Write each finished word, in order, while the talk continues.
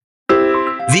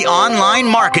The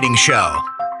Online Marketing Show.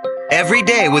 Every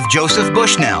day with Joseph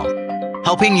Bushnell,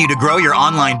 helping you to grow your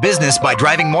online business by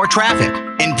driving more traffic,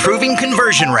 improving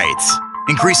conversion rates,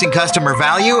 increasing customer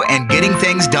value, and getting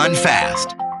things done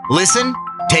fast. Listen,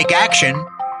 take action,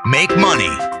 make money.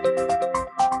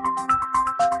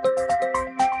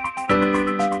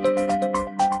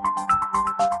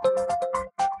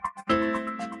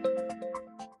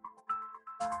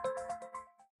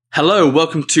 Hello,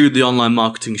 welcome to the Online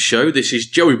Marketing Show. This is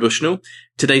Joey Bushnell.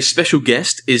 Today's special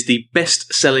guest is the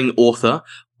best-selling author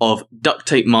of Duct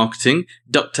Tape Marketing,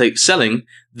 Duct Tape Selling,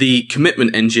 the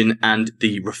Commitment Engine, and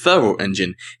the Referral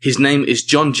Engine. His name is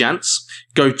John Jantsch.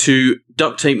 Go to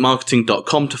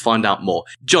ducttapemarketing.com to find out more.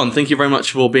 John, thank you very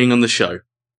much for being on the show.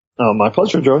 Oh, my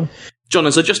pleasure, Joey. John,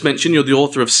 as I just mentioned, you're the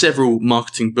author of several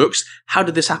marketing books. How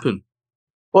did this happen?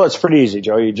 Well, it's pretty easy,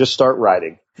 Joey. You just start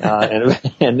writing.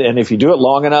 And if you do it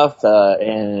long enough,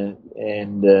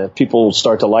 and people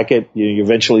start to like it,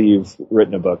 eventually you've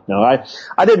written a book. Now,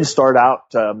 I didn't start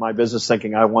out my business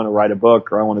thinking I want to write a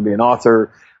book or I want to be an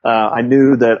author. I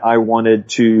knew that I wanted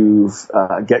to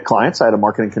get clients. I had a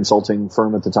marketing consulting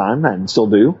firm at the time and still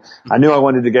do. I knew I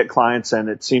wanted to get clients, and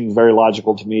it seemed very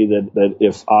logical to me that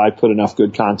if I put enough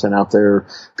good content out there,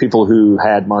 people who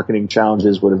had marketing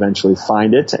challenges would eventually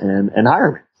find it and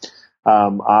hire me.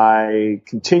 I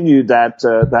continued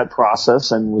that process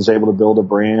and was able to build a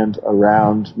brand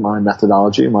around my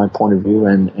methodology, my point of view,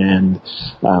 and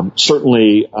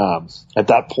certainly at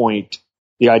that point,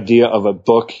 the idea of a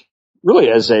book really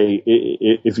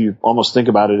if you almost think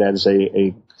about it as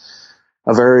a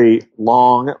very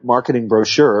long marketing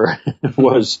brochure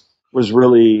was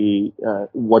really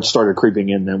what started creeping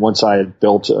in. Then once I had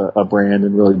built a brand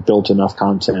and really built enough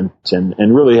content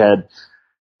and really had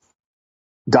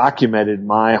documented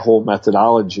my whole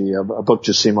methodology, a book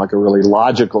just seemed like a really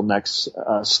logical next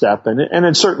step. And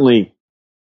it certainly,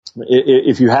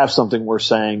 if you have something worth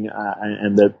saying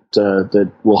and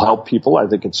that will help people, I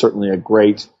think it's certainly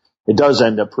it does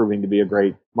end up proving to be a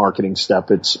great marketing step.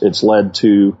 It's led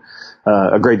to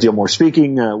a great deal more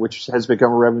speaking, which has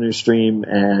become a revenue stream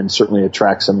and certainly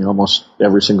attracts, almost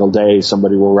every single day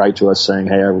somebody will write to us saying,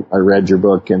 hey, I read your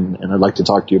book and I'd like to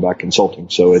talk to you about consulting.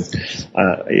 So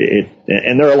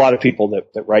and there are a lot of people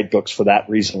that write books for that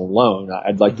reason alone.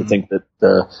 I'd like to think that,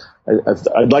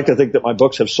 I'd like to think that my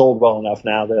books have sold well enough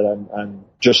now that I'm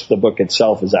just the book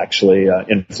itself is actually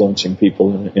influencing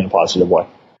people in a positive way.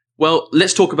 Well,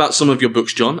 let's talk about some of your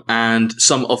books, John, and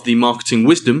some of the marketing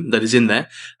wisdom that is in there.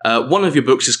 One of your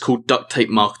books is called Duct Tape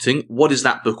Marketing. What is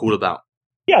that book all about?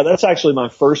 Yeah, that's actually my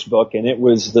first book, and it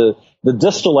was the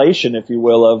distillation, if you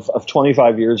will, of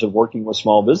 25 years of working with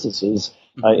small businesses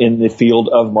in the field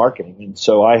of marketing. And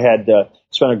so I had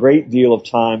spent a great deal of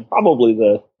time, probably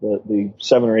the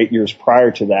 7 or 8 years prior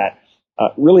to that,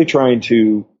 really trying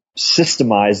to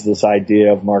systemize this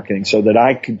idea of marketing so that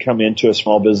I could come into a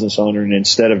small business owner and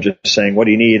instead of just saying, what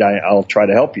do you need? I'll try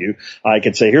to help you. I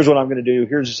could say, here's what I'm going to do.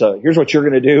 Here's what you're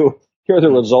going to do. Here are the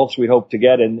results we hope to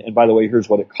get. And by the way, here's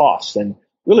what it costs. And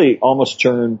really almost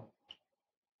turn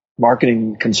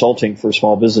marketing consulting for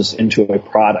small business into a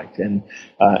product. And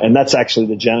that's actually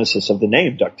the genesis of the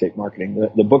name Duct Tape Marketing.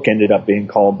 The book ended up being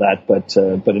called that, but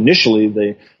initially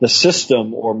the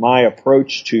system or my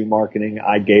approach to marketing,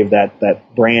 I gave that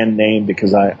brand name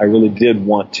because I really did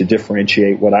want to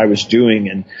differentiate what I was doing.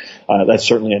 And that's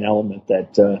certainly an element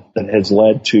that has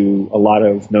led to a lot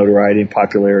of notoriety and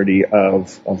popularity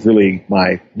of really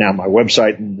my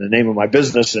website and the name of my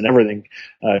business and everything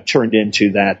turned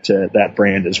into that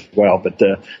brand as well. But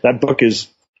that book is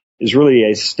really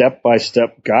a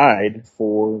step-by-step guide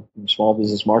for small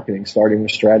business marketing, starting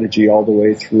with strategy all the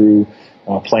way through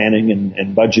planning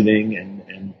and budgeting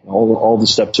and all the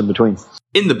steps in between.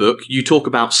 In the book, you talk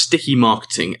about sticky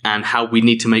marketing and how we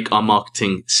need to make our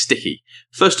marketing sticky.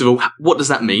 First of all, what does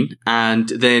that mean? And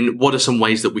then what are some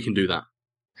ways that we can do that?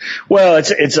 Well,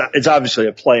 it's obviously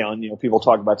a play on, people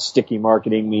talk about sticky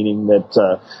marketing, meaning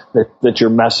that your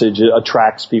message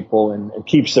attracts people and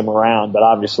keeps them around. But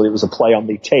obviously it was a play on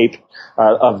the tape,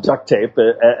 of duct tape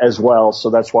as well. So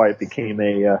that's why it became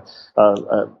a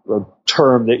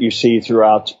term that you see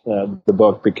throughout the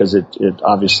book, because it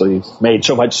obviously made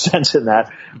so much sense in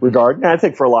that regard. And I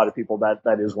think for a lot of people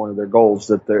that is one of their goals,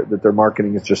 that their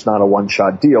marketing is just not a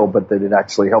one-shot deal, but that it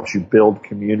actually helps you build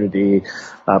community,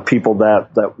 people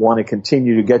that want to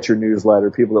continue to get your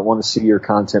newsletter, people that want to see your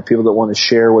content, people that want to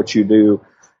share what you do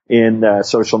in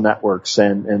social networks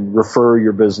and refer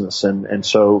your business. And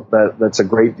so that's a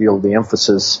great deal of the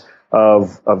emphasis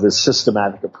of this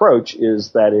systematic approach,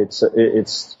 is that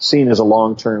it's seen as a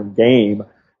long-term game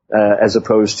as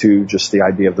opposed to just the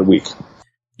idea of the week.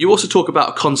 You also talk about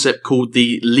a concept called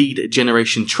the lead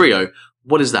generation trio.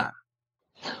 What is that?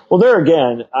 Well, there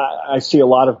again, I see a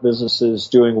lot of businesses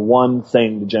doing one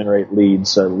thing to generate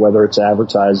leads, whether it's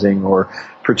advertising or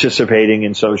participating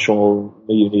in social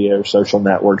media or social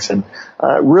networks. And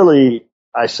really,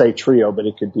 I say trio, but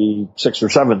it could be 6 or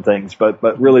 7 things. But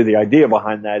really the idea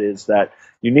behind that is that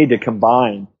you need to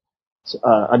combine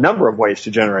a number of ways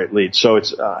to generate leads. So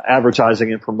it's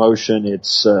advertising and promotion,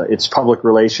 it's public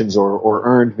relations or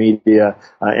earned media,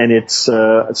 and it's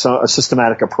a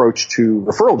systematic approach to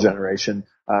referral generation.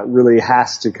 Really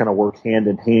has to kind of work hand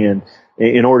in hand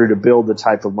in order to build the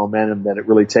type of momentum that it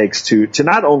really takes to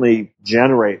not only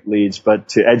generate leads, but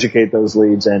to educate those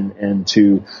leads and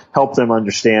to help them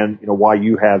understand, why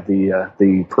you have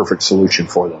the perfect solution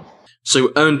for them.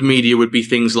 So earned media would be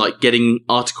things like getting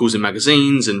articles in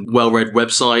magazines and well-read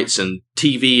websites and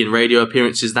TV and radio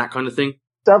appearances, that kind of thing?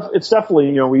 It's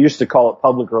definitely, we used to call it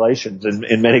public relations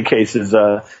in many cases,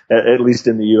 at least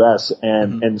in the U.S.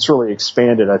 And it's really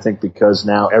expanded, I think, because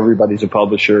now everybody's a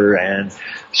publisher and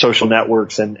social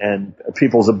networks and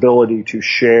people's ability to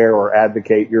share or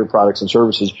advocate your products and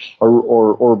services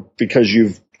or because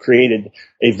you've created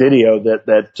a video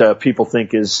that people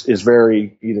think is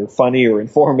very either funny or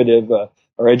informative,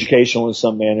 or educational in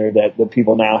some manner, that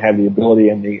people now have the ability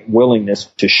and the willingness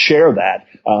to share that,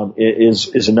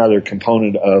 is another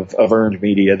component of earned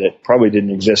media that probably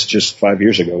didn't exist just 5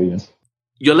 years ago even.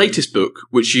 Your latest book,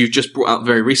 which you've just brought out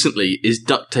very recently, is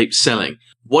Duct Tape Selling.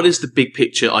 What is the big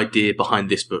picture idea behind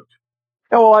this book?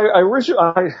 Yeah, well,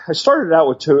 I started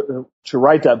out to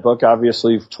write that book,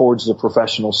 obviously, towards the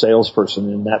professional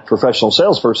salesperson, and that professional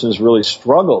salesperson has really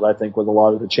struggled, I think, with a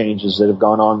lot of the changes that have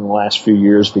gone on in the last few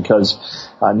years, because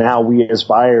now we as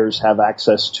buyers have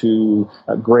access to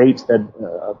great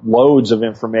loads of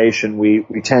information. We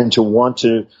tend to want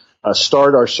to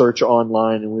start our search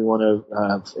online, and we want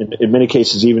to, in many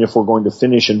cases, even if we're going to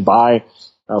finish and buy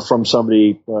from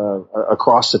somebody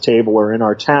across the table or in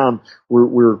our town,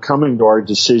 we're coming to our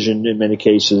decision in many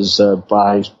cases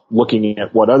by looking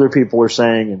at what other people are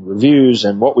saying and reviews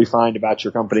and what we find about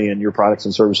your company and your products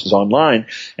and services online.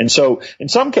 And so in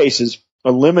some cases,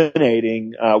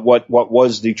 eliminating what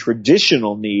was the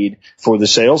traditional need for the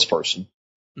salesperson.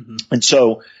 Mm-hmm. And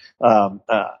so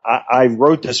I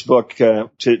wrote this book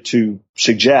to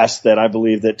suggest that I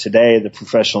believe that today the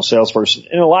professional salesperson,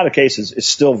 in a lot of cases, is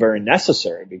still very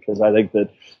necessary, because I think that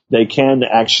they can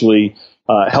actually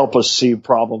help us see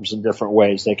problems in different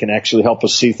ways. They can actually help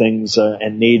us see things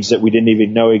and needs that we didn't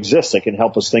even know exist. They can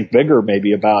help us think bigger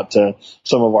maybe about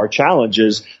some of our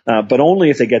challenges, but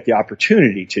only if they get the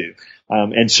opportunity to.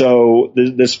 And so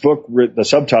this book, the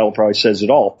subtitle probably says it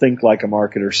all: think like a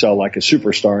marketer, sell like a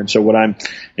superstar. And so what I'm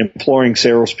imploring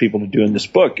salespeople to do in this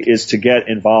book is to get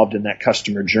involved in that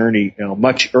customer journey,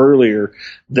 much earlier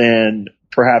than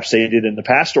perhaps they did in the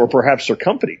past, or perhaps their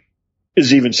company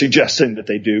is even suggesting that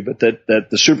they do, but that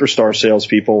the superstar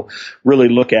salespeople really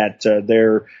look at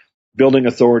their building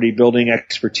authority, building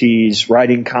expertise,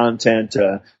 writing content,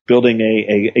 building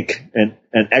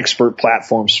an expert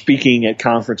platform, speaking at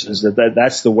conferences.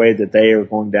 That's the way that they are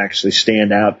going to actually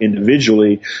stand out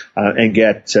individually and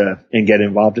get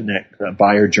involved in that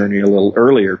buyer journey a little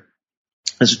earlier.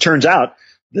 As it turns out,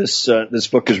 this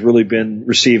book has really been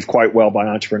received quite well by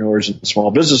entrepreneurs and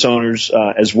small business owners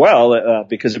as well,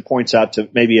 because it points out to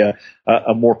maybe a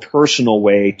more personal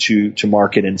way to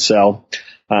market and sell.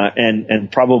 And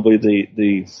probably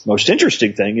the most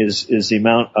interesting thing is the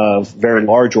amount of very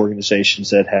large organizations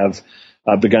that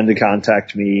have begun to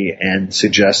contact me and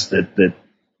suggest that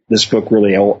this book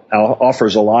really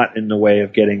offers a lot in the way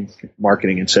of getting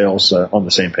marketing and sales on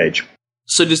the same page.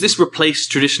 So does this replace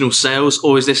traditional sales,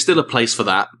 or is there still a place for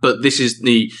that? But this is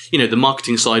the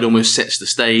marketing side almost sets the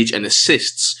stage and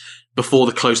assists before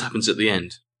the close happens at the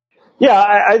end. Yeah,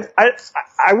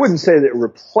 I wouldn't say that it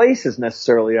replaces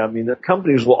necessarily. I mean, the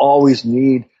companies will always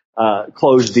need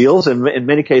closed deals, and in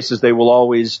many cases they will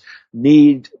always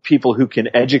need people who can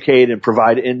educate and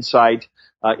provide insight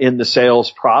in the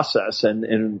sales process. And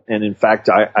in fact,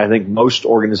 I think many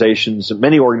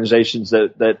organizations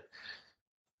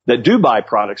that do buy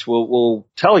products will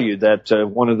tell you that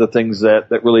one of the things that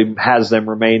really has them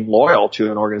remain loyal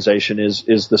to an organization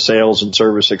is the sales and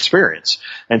service experience.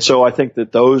 And so I think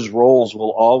that those roles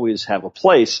will always have a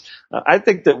place. I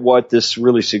think that what this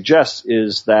really suggests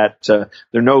is that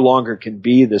there no longer can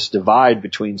be this divide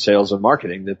between sales and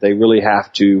marketing, that they really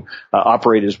have to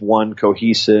operate as one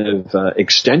cohesive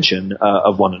extension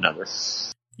of one another.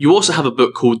 You also have a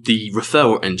book called The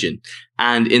Referral Engine,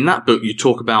 and in that book you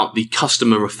talk about the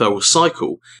customer referral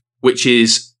cycle, which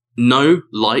is know,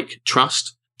 like,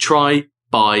 trust, try,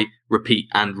 buy, repeat,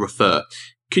 and refer.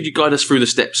 Could you guide us through the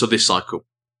steps of this cycle?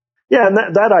 Yeah, and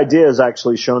that idea has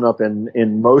actually shown up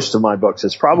in most of my books.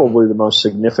 It's probably the most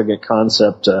significant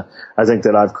concept I think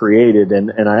that I've created,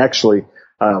 and I actually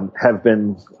have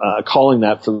been calling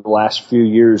that for the last few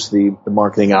years the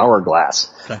marketing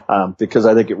hourglass, because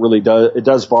I think it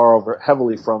does borrow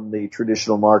heavily from the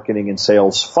traditional marketing and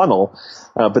sales funnel.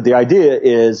 But the idea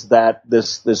is that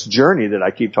this journey that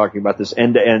I keep talking about, this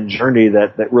end-to-end journey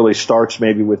that really starts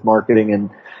maybe with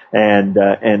marketing and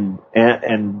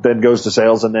then goes to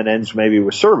sales and then ends maybe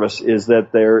with service, is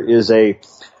that there is there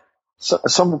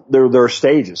are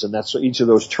stages, and that's each of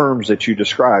those terms that you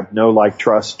described: know, like,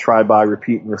 trust, try, buy,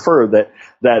 repeat, and refer.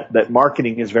 That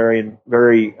marketing is very,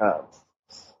 very, I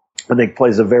think,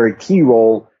 plays a very key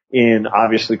role in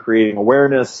obviously creating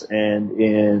awareness and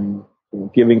in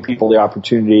giving people the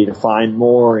opportunity to find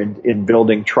more and in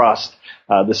building trust.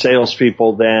 The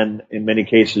salespeople then, in many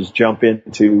cases, jump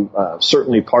into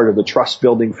certainly part of the trust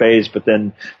building phase, but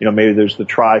then maybe there's the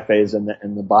try phase and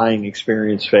the buying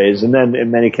experience phase, and then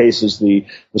in many cases the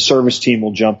service team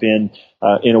will jump in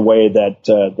a way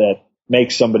that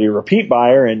makes somebody a repeat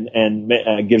buyer and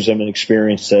gives them an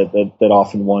experience that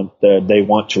often they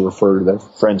want to refer to their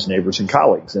friends, neighbors, and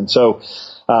colleagues. And so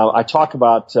I talk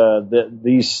about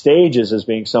these stages as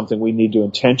being something we need to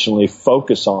intentionally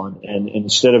focus on, and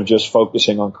instead of just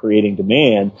focusing on creating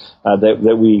demand,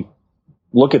 that we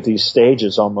look at these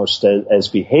stages almost as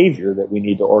behavior that we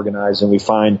need to organize, and we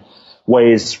find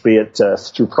ways, be it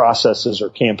through processes or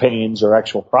campaigns or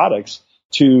actual products,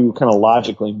 to kind of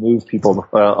logically move people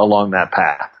along that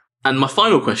path. And my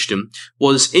final question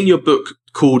was, in your book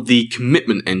called The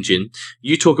Commitment Engine,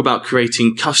 you talk about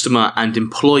creating customer and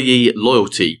employee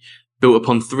loyalty built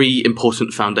upon 3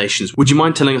 important foundations. Would you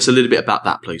mind telling us a little bit about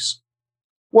that, please?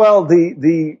 Well,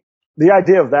 the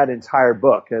idea of that entire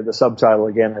book, the subtitle,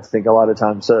 again, I think a lot of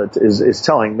times is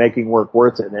telling, making work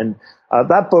worth it. And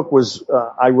that book was,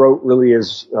 I wrote really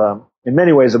as, in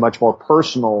many ways, a much more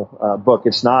personal book.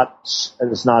 It's not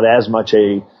as much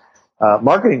a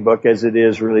marketing book as it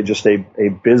is really just a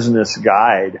business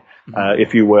guide,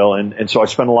 if you will. And so I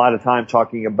spent a lot of time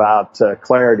talking about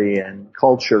clarity and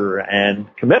culture and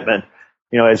commitment,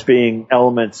 as being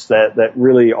elements that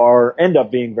really end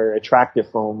up being very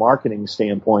attractive from a marketing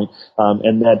standpoint.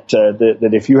 And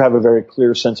that if you have a very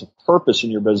clear sense of purpose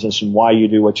in your business and why you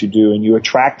do what you do, and you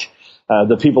attract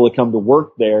the people that come to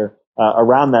work there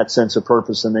around that sense of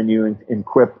purpose, and then you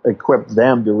equip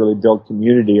them to really build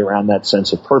community around that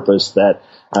sense of purpose. I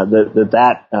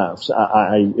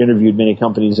interviewed many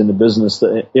companies in the business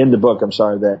in the book.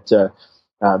 That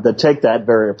take that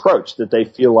very approach, that they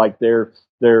feel like their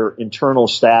internal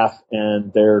staff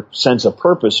and their sense of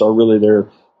purpose are really their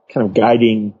kind of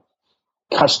guiding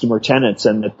customer tenants,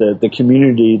 and that the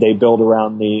community they build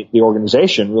around the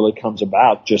organization really comes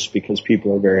about just because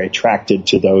people are very attracted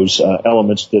to those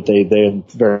elements that they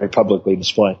very publicly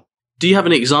display. Do you have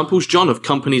any examples, John, of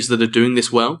companies that are doing this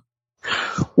well?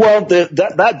 Well,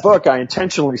 that book, I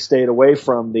intentionally stayed away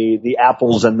from the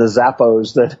Apples and the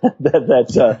Zappos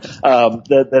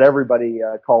that everybody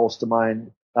calls to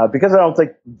mind, because I don't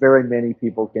think very many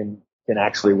people can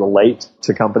actually relate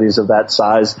to companies of that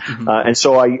size. And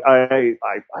so I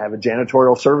have a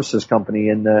janitorial services company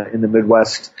in the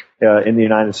Midwest, in the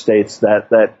United States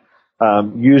that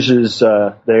uses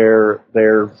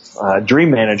their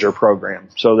Dream Manager program.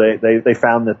 So they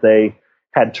found that they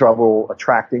had trouble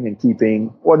attracting and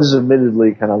keeping what is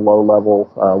admittedly kind of low level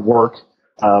work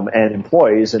and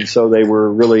employees, and so they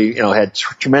were really had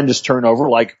tremendous turnover,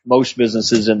 like most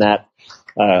businesses in that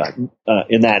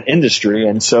industry.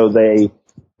 And so they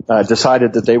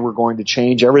decided that they were going to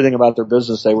change everything about their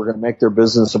business. They were going to make their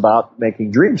business about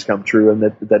making dreams come true, and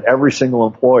that every single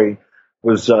employee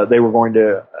was, they were going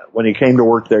to, when he came to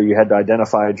work there, you had to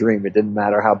identify a dream. It didn't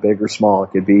matter how big or small.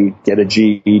 It could be get a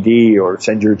GED or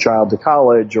send your child to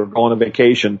college or go on a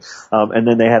vacation. And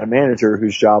then they had a manager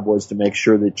whose job was to make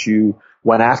sure that you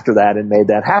went after that and made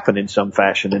that happen in some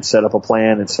fashion, and set up a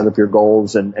plan and set up your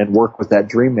goals and work with that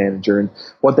dream manager. And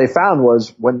what they found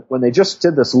was when they just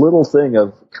did this little thing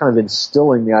of kind of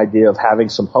instilling the idea of having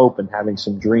some hope and having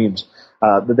some dreams,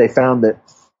 that they found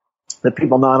that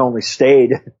people not only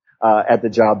stayed at the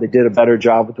job, they did a better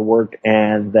job with the work,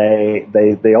 and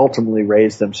they ultimately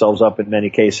raised themselves up in many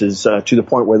cases to the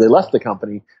point where they left the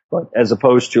company. But as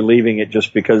opposed to leaving it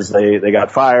just because they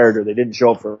got fired or they didn't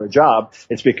show up for a job,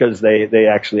 it's because they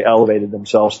actually elevated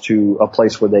themselves to a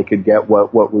place where they could get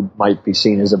what might be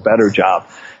seen as a better job.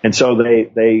 And so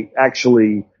they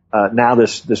actually now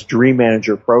this Dream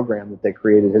Manager program that they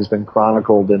created has been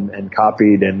chronicled and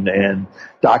copied and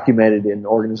documented in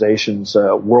organizations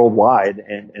worldwide,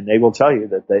 and they will tell you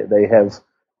that they have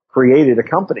created a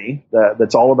company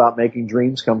that's all about making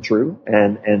dreams come true,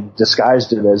 and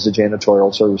disguised it as a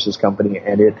janitorial services company.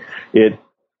 And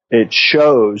it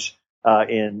shows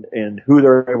in who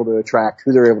they're able to attract,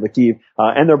 who they're able to keep,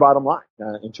 and their bottom line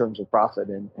in terms of profit.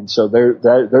 And so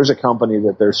there's a company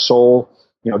that their sole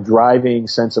driving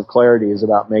sense of clarity is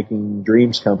about making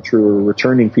dreams come true, or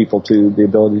returning people to the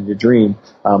ability to dream,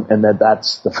 and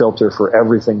that's the filter for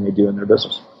everything they do in their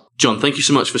business. John, thank you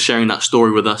so much for sharing that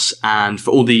story with us and for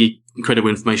all the incredible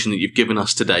information that you've given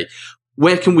us today.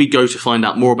 Where can we go to find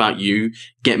out more about you,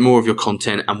 get more of your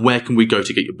content, and where can we go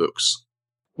to get your books?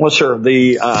 Well, sure.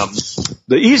 The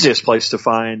easiest place to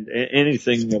find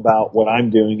anything about what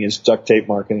I'm doing is Duct Tape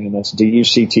Marketing, and that's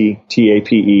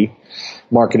DUCTTAPE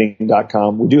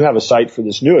marketing.com. We do have a site for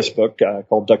this newest book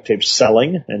called Duct Tape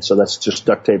Selling, and so that's just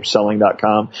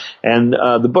ducttapeselling.com. And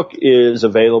the book is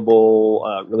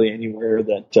available really anywhere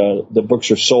that the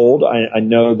books are sold. I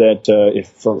know that if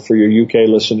for your UK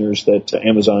listeners, that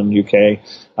Amazon UK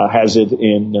has it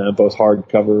in both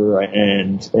hardcover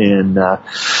and in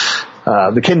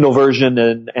the Kindle version,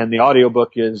 and the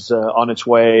audiobook is on its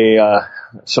way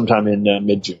sometime in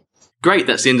mid-June. Great,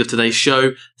 that's the end of today's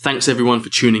show. Thanks everyone for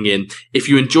tuning in. If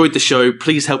you enjoyed the show,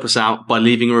 please help us out by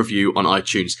leaving a review on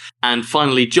iTunes. And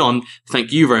finally, John,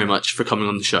 thank you very much for coming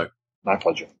on the show. My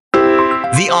pleasure.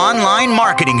 The Online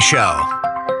Marketing Show.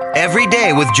 Every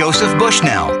day with Joseph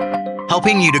Bushnell,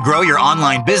 helping you to grow your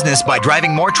online business by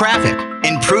driving more traffic,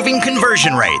 improving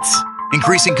conversion rates,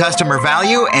 increasing customer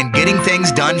value, and getting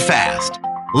things done fast.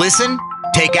 Listen,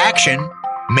 take action,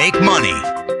 make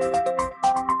money.